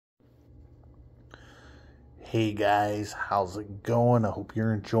Hey guys, how's it going? I hope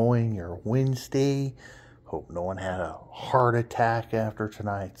you're enjoying your Wednesday. Hope no one had a heart attack after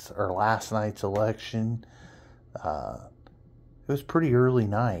tonight's or last night's election. It was pretty early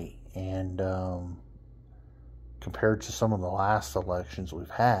night, and compared to some of the last elections we've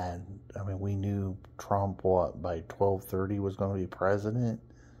had, I mean, we knew Trump by 12:30 was going to be president.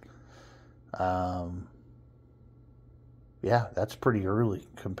 Yeah, that's pretty early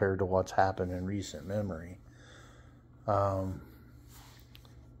compared to what's happened in recent memory.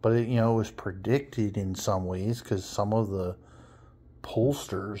 But it was predicted in some ways because some of the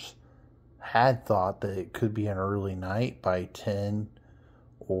pollsters had thought that it could be an early night. By 10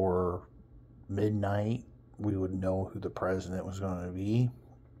 or midnight, we would know who the president was going to be.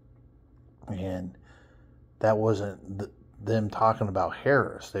 And that wasn't them talking about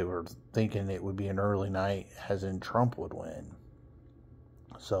Harris. They were thinking it would be an early night, as in Trump would win.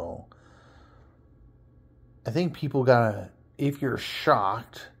 So I think people gotta, if you're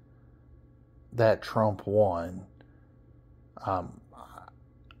shocked that Trump won,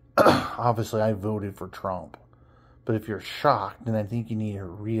 obviously I voted for Trump, but if you're shocked, then I think you need to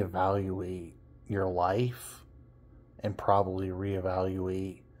reevaluate your life and probably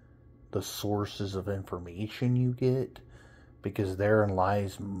reevaluate the sources of information you get, because therein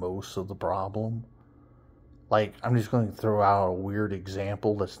lies most of the problem. Like, I'm just going to throw out a weird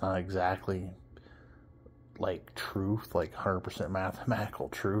example that's not exactly like truth, like 100% mathematical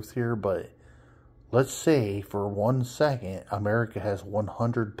truth here, but let's say for 1 second America has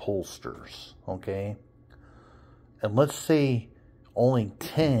 100 pollsters, okay? And let's say only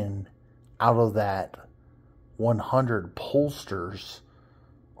 10 out of that 100 pollsters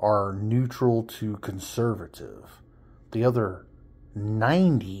are neutral to conservative. The other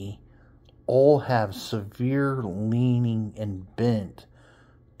 90 all have severe leaning and bent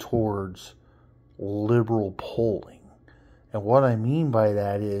towards liberal polling. And what I mean by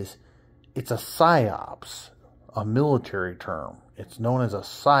that is it's a psyops, a military term. It's known as a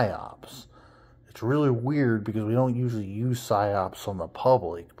psyops. It's really weird because we don't usually use psyops on the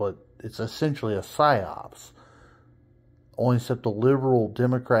public, but it's essentially a psyops. Only except the liberal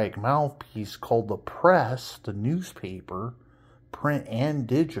Democratic mouthpiece called the press, the newspaper, print and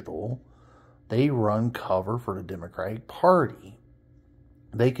digital, they run cover for the Democratic Party.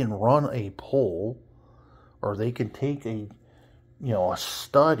 They can run a poll, or they can take a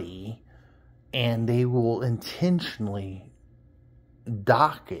study, and they will intentionally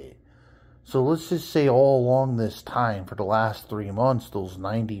dock it. So let's just say all along this time, for the last 3 months, those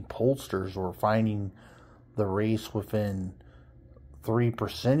 90 pollsters were finding the race within 3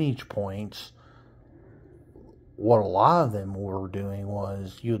 percentage points. What a lot of them were doing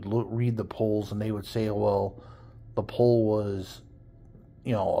was, you'd read the polls and they would say, well, the poll was,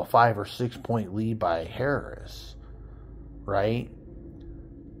 a 5 or 6 point lead by Harris, right?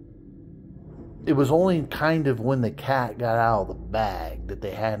 It was only kind of when the cat got out of the bag that they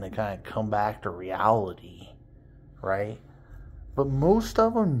had to kind of come back to reality, right? But most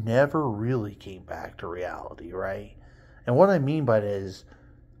of them never really came back to reality, right? And what I mean by that is,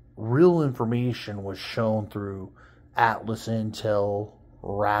 real information was shown through Atlas Intel,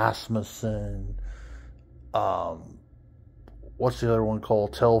 Rasmussen, what's the other one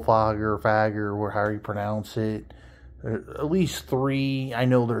called? Fagger, or however you pronounce it. At least 3. I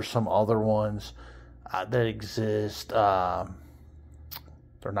know there's some other ones that exist. They're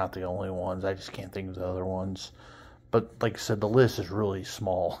not the only ones. I just can't think of the other ones. But like I said, the list is really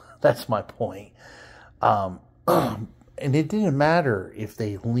small. That's my point. And it didn't matter if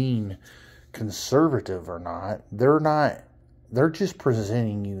they lean conservative or not. They're just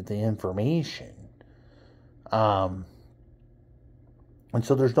presenting you the information. And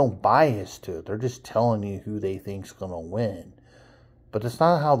so there's no bias to it. They're just telling you who they think's going to win. But that's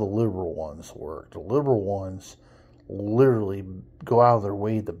not how the liberal ones work. The liberal ones literally go out of their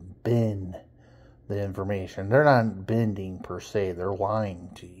way to bend the information. They're not bending per se. They're lying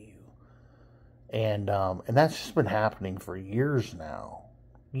to you. And that's just been happening for years now.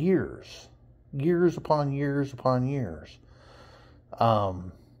 Years. Years upon years upon years. Yeah,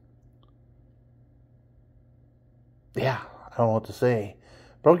 I don't know what to say.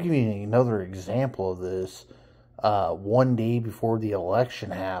 But I'll give you another example of this. 1 day before the election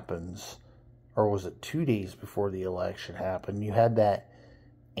happens, or was it 2 days before the election happened, you had that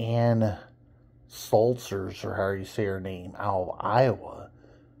Ann Salzers, or how you say her name, out of Iowa.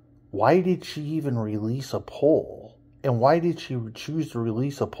 Why did she even release a poll? And why did she choose to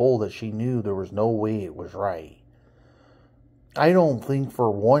release a poll that she knew there was no way it was right? I don't think for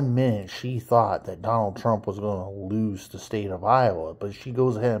 1 minute she thought that Donald Trump was going to lose the state of Iowa, but she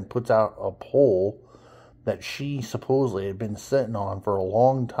goes ahead and puts out a poll that she supposedly had been sitting on for a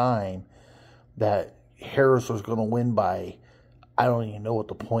long time, that Harris was going to win by, I don't even know what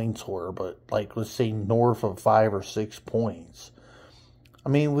the points were, but like, let's say north of 5 or 6 points. I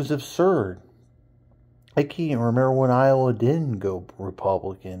mean, it was absurd. I can't remember when Iowa didn't go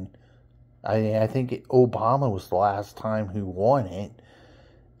Republican. I think Obama was the last time who won it.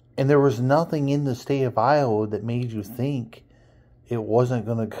 And there was nothing in the state of Iowa that made you think it wasn't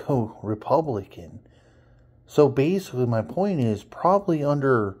going to go Republican. So basically, my point is, probably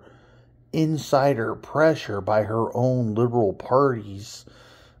under insider pressure by her own liberal parties,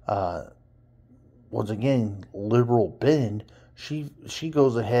 once again, liberal bend, she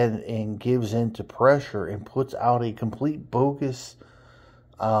goes ahead and gives in to pressure and puts out a complete bogus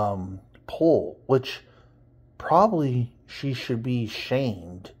poll, which probably she should be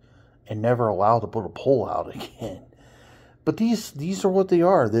shamed and never allowed to put a poll out again. But these are what they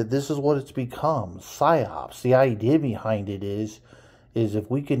are. This is what it's become. PSYOPs. The idea behind it is if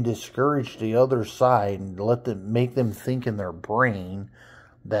we can discourage the other side and make them think in their brain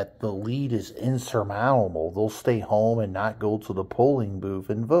that the lead is insurmountable, they'll stay home and not go to the polling booth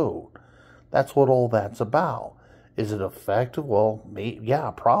and vote. That's what all that's about. Is it effective? Well,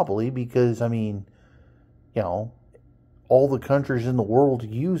 yeah, probably, because, I mean, all the countries in the world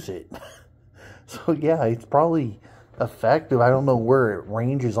use it. So, yeah, it's probably effective. I don't know where it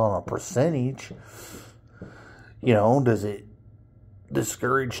ranges on a percentage. Does it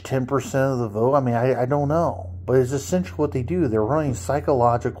discourage 10% of the vote? I mean, I don't know. But it's essentially what they do. They're running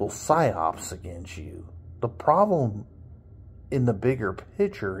psychological psyops against you. The problem in the bigger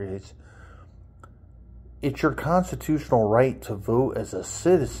picture is it's your constitutional right to vote as a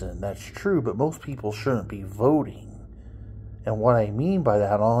citizen. That's true, but most people shouldn't be voting. And what I mean by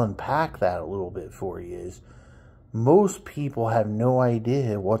that, I'll unpack that a little bit for you, is most people have no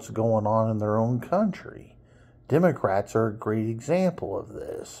idea what's going on in their own country. Democrats are a great example of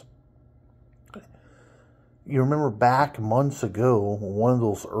this. You remember back months ago, one of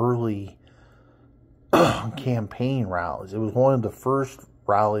those early campaign rallies. It was one of the first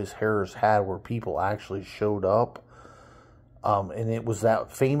rallies Harris had where people actually showed up. And it was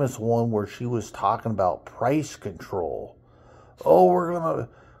that famous one where she was talking about price control. Oh, we're going to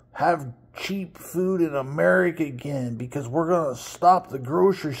have cheap food in America again because we're going to stop the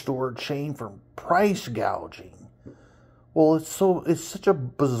grocery store chain from price gouging. Well, it's such a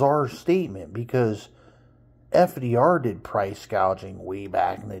bizarre statement, because FDR did price gouging way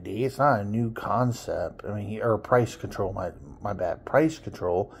back in the day. It's not a new concept. I mean, or price control, my bad. Price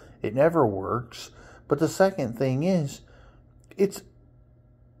control. It never works. But the second thing is, it's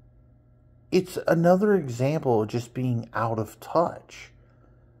another example of just being out of touch.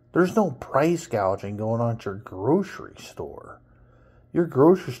 There's no price gouging going on at your grocery store. Your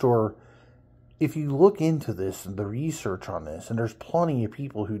grocery store, if you look into this and the research on this, and there's plenty of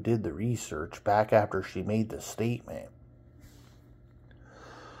people who did the research back after she made the statement,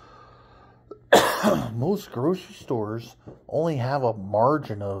 most grocery stores only have a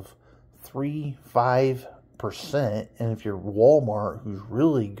margin of 3-5%, and if you're Walmart, who's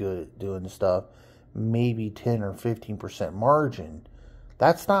really good at doing stuff, maybe 10 or 15% margin.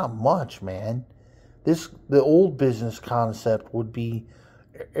 That's not much, man. The old business concept would be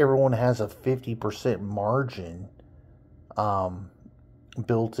everyone has a 50% margin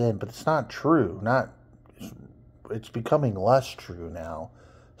built in, but it's not true. It's becoming less true now,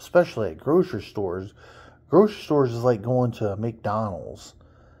 especially at grocery stores. Grocery stores is like going to McDonald's.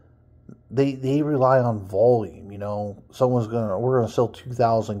 They rely on volume. We're gonna sell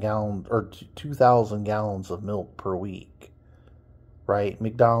 2,000 gallons or 2,000 gallons of milk per week, right?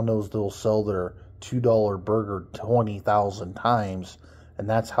 McDonald's, they'll sell their $2 burger 20,000 times, and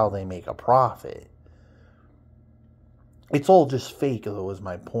that's how they make a profit. It's all just fake, though, is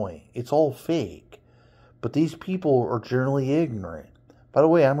my point. It's all fake. But these people are generally ignorant. By the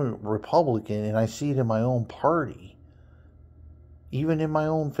way, I'm a Republican, and I see it in my own party. Even in my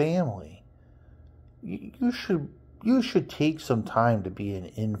own family. You should take some time to be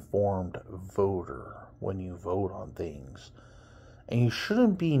an informed voter when you vote on things. And you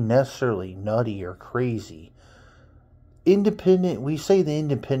shouldn't be necessarily nutty or crazy. Independent, we say the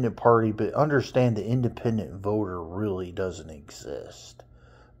independent party, but understand the independent voter really doesn't exist.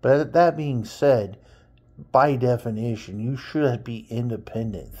 But that being said, by definition, you should be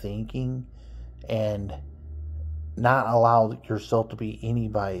independent thinking and not allow yourself to be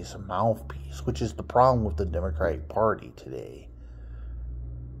anybody's mouthpiece, which is the problem with the Democratic Party today.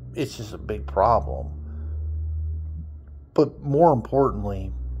 It's just a big problem. But more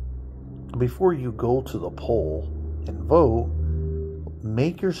importantly, before you go to the poll and vote,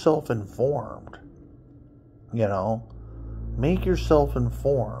 make yourself informed. You know, make yourself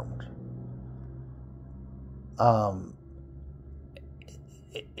informed.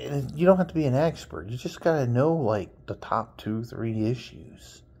 You don't have to be an expert. You just got to know, like, the top 2-3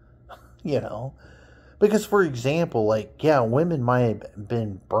 issues. You know? Because, for example, like, yeah, women might have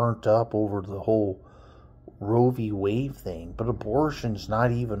been burnt up over the whole Roe v. Wade thing, but abortion's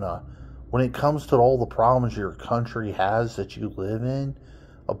not even when it comes to all the problems your country has that you live in,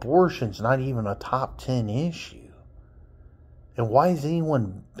 abortion's not even a top 10 issue. And why is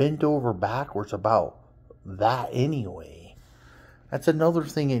anyone bent over backwards about that anyway? That's another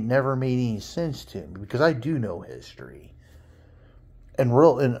thing that never made any sense to me, because I do know history. And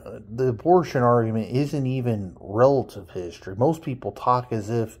the abortion argument isn't even relative history. Most people talk as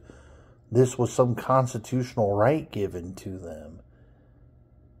if this was some constitutional right given to them.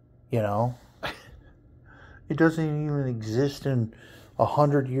 You know? It doesn't even exist in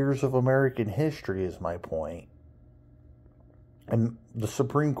 100 years of American history, is my point. And the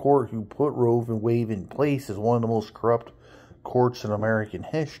Supreme Court who put Roe v. Wade in place is one of the most corrupt courts in American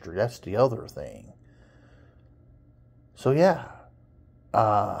history. That's the other thing. So yeah.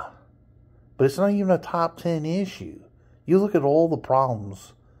 But it's not even a top 10 issue. You look at all the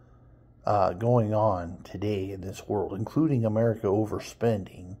problems going on today in this world, including America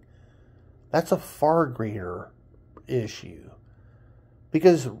overspending. That's a far greater issue.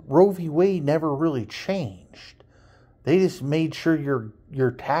 Because Roe v. Wade never really changed. They just made sure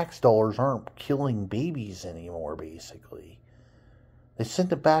your tax dollars aren't killing babies anymore, basically. They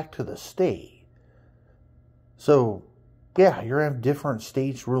sent it back to the state. So, yeah, you're going to have different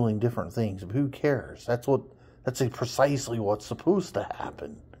states ruling different things, but who cares? That's precisely what's supposed to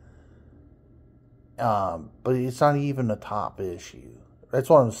happen. But it's not even a top issue. That's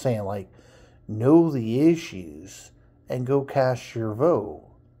what I'm saying. Like, know the issues and go cast your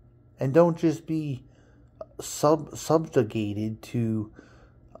vote. And don't just be subjugated to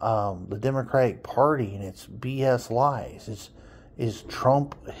the Democratic Party and its BS lies. Is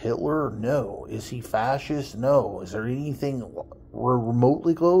Trump Hitler? No. Is he fascist? No. Is there anything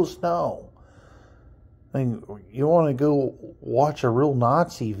remotely close? No. I mean, you want to go watch a real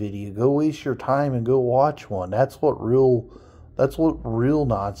Nazi video, go waste your time and go watch one. That's what real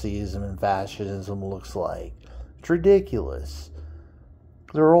Nazism and fascism looks like. It's ridiculous.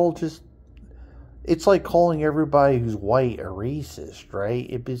 They're all just... It's like calling everybody who's white a racist, right?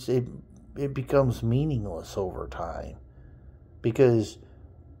 It becomes meaningless over time. Because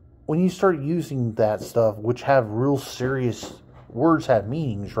when you start using that stuff, which have real serious... Words have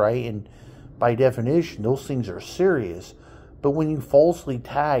meanings, right? And by definition, those things are serious. But when you falsely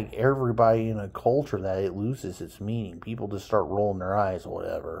tag everybody in a culture, that it loses its meaning. People just start rolling their eyes or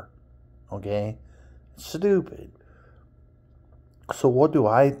whatever. Okay? It's stupid. So what do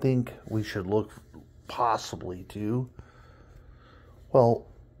I think we should look possibly to? Well,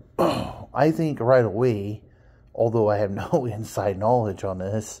 I think right away, although I have no inside knowledge on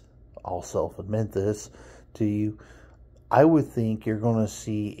this, I'll self-admit this to you, I would think you're going to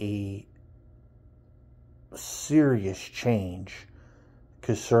see a serious change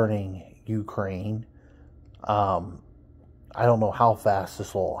concerning Ukraine. I don't know how fast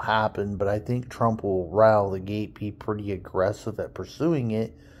this will happen, but I think Trump will rattle the gate, be pretty aggressive at pursuing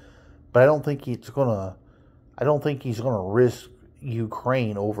it. But I don't think he's gonna risk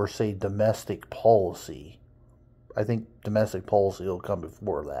Ukraine over, say, domestic policy. I think domestic policy will come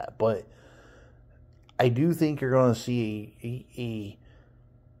before that. But I do think you're going to see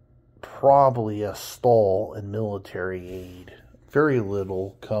probably a stall in military aid. Very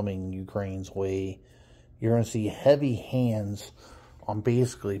little coming Ukraine's way. You're going to see heavy hands on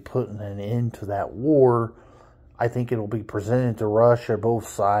basically putting an end to that war. I think it'll be presented to Russia, both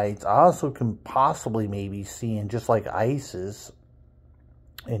sides. I also can possibly maybe see, and just like ISIS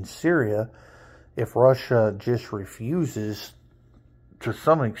in Syria, if Russia just refuses to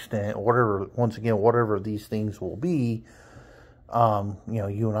some extent, whatever these things will be,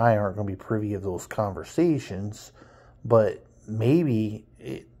 you and I aren't going to be privy of those conversations, but maybe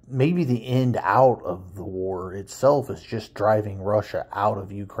the end out of the war itself is just driving Russia out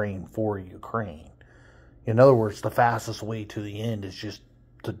of Ukraine for Ukraine. In other words, the fastest way to the end is just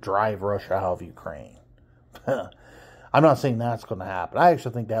to drive Russia out of Ukraine. I'm not saying that's going to happen. I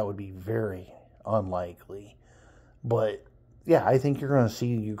actually think that would be very unlikely. But, yeah, I think you're going to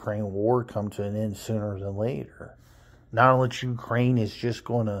see the Ukraine war come to an end sooner than later. Not only that Ukraine is just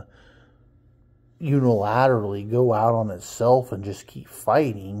going to unilaterally go out on itself and just keep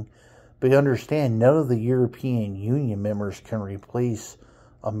fighting, but understand none of the European Union members can replace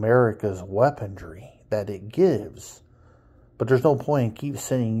America's weaponry that it gives. But there's no point in keep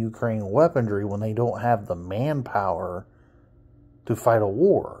sending Ukraine weaponry when they don't have the manpower to fight a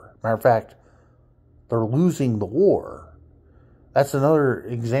war. Matter of fact, they're losing the war. That's another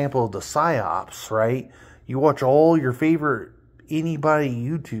example of the PSYOPs, right? You watch all your favorite anybody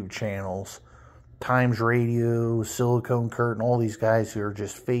YouTube channels, Times Radio, Silicon Curtain, all these guys who are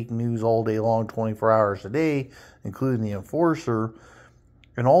just fake news all day long, 24 hours a day, including the Enforcer.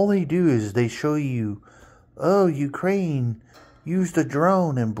 And all they do is they show you, oh, Ukraine used a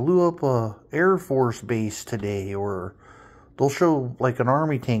drone and blew up a Air Force base today, or they'll show like an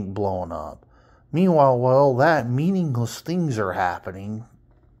army tank blowing up. Meanwhile, while that meaningless things are happening,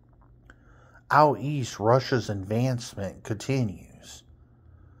 out east, Russia's advancement continues.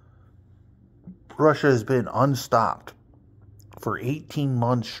 Russia has been unstopped for 18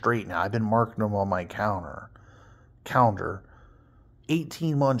 months straight now. I've been marking them on my calendar.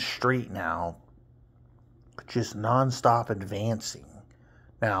 18 months straight now, just nonstop advancing.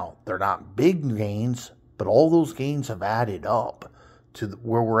 Now, they're not big gains, but all those gains have added up to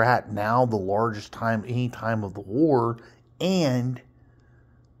where we're at now, the largest time, any time of the war, and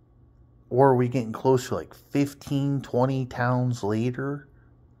or are we getting close to like 15, 20 towns later,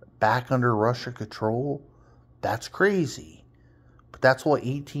 back under Russia control? That's crazy. But that's what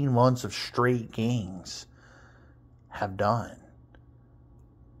 18 months of straight gains have done.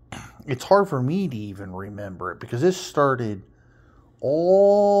 It's hard for me to even remember it because this started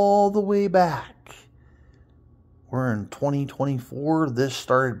all the way back. We're in 2024. This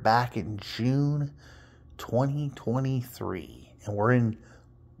started back in June 2023. And we're in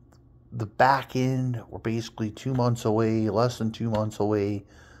the back end. We're basically 2 months away, less than 2 months away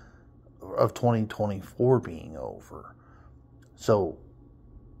of 2024 being over. So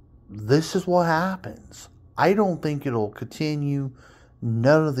this is what happens. I don't think it'll continue.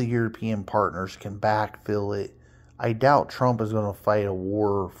 None of the European partners can backfill it. I doubt Trump is going to fight a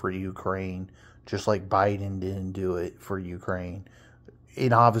war for Ukraine, just like Biden didn't do it for Ukraine.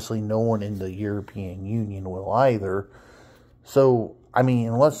 And obviously no one in the European Union will either. So, I mean,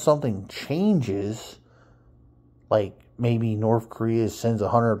 unless something changes, like maybe North Korea sends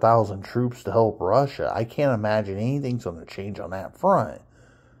 100,000 troops to help Russia, I can't imagine anything's going to change on that front.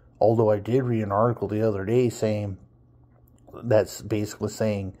 Although I did read an article the other day saying, that's basically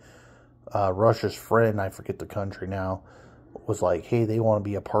saying Russia's friend, I forget the country now, was like, hey, they want to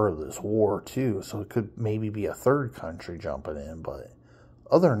be a part of this war too. So it could maybe be a third country jumping in. But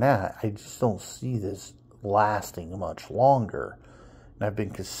other than that, I just don't see this lasting much longer. And I've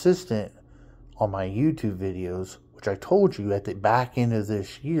been consistent on my YouTube videos, which I told you at the back end of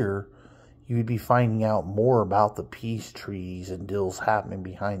this year, you would be finding out more about the peace treaties and deals happening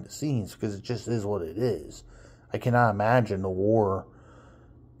behind the scenes, because it just is what it is. I cannot imagine the war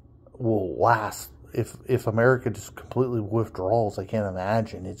will last. If America just completely withdraws, I can't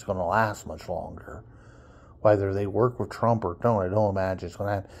imagine it's going to last much longer. Whether they work with Trump or don't, I don't imagine it's going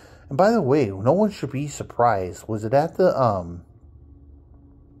to happen. And by the way, no one should be surprised. Was it at the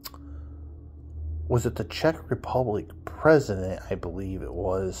Czech Republic president, I believe it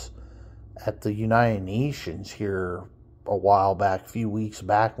was, at the United Nations here a while back, a few weeks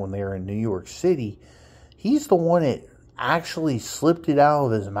back when they were in New York City? He's the one that actually slipped it out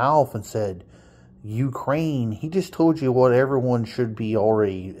of his mouth and said, Ukraine. He just told you what everyone should be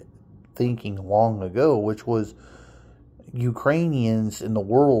already thinking long ago, which was Ukrainians in the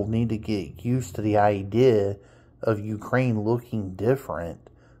world need to get used to the idea of Ukraine looking different.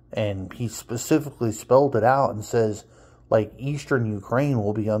 And he specifically spelled it out and says, like, Eastern Ukraine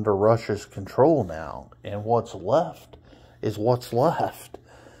will be under Russia's control now. And what's left is what's left.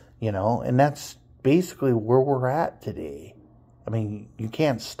 You know, and that's basically where we're at today. I mean, you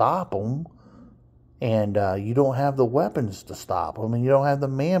can't stop them, and you don't have the weapons to stop them, and you don't have the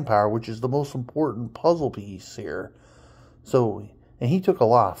manpower, which is the most important puzzle piece here. So, and he took a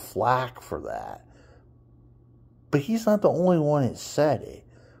lot of flack for that. But he's not the only one that said it.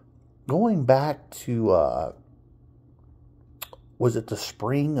 Going back to, was it the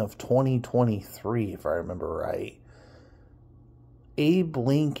spring of 2023, if I remember right, Abe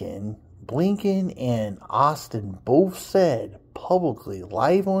Blinken and Austin both said publicly,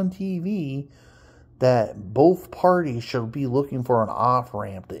 live on TV, that both parties should be looking for an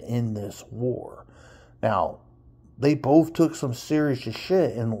off-ramp to end this war. Now, they both took some serious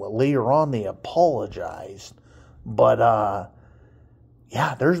shit, and later on they apologized. But,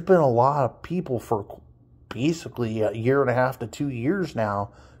 yeah, there's been a lot of people for basically a year and a half to 2 years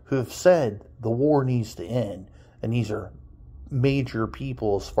now who have said the war needs to end. And these are major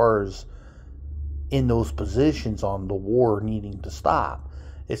people as far as in those positions on the war needing to stop.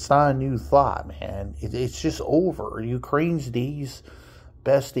 It's not a new thought, man. It's just over. Ukraine's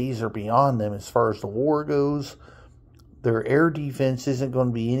best days are beyond them as far as the war goes. Their air defense isn't going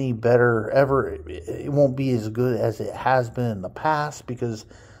to be any better ever. It won't be as good as it has been in the past because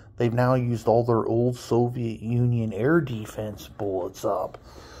they've now used all their old Soviet Union air defense bullets up.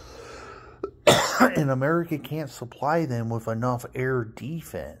 And America can't supply them with enough air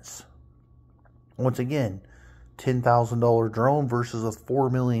defense. Once again, $10,000 drone versus a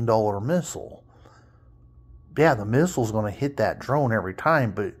 $4 million missile. Yeah, the missile's going to hit that drone every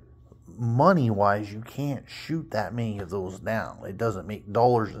time, but money-wise, you can't shoot that many of those down. It doesn't make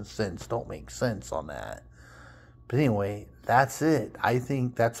dollars and cents. Don't make sense on that. But anyway, that's it. I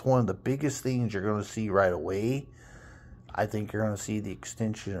think that's one of the biggest things you're going to see right away. I think you're going to see the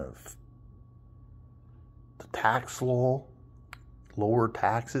extension of the tax law, lower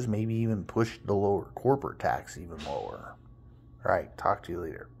taxes, maybe even push the lower corporate tax even lower. All right, talk to you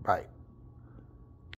later. Bye.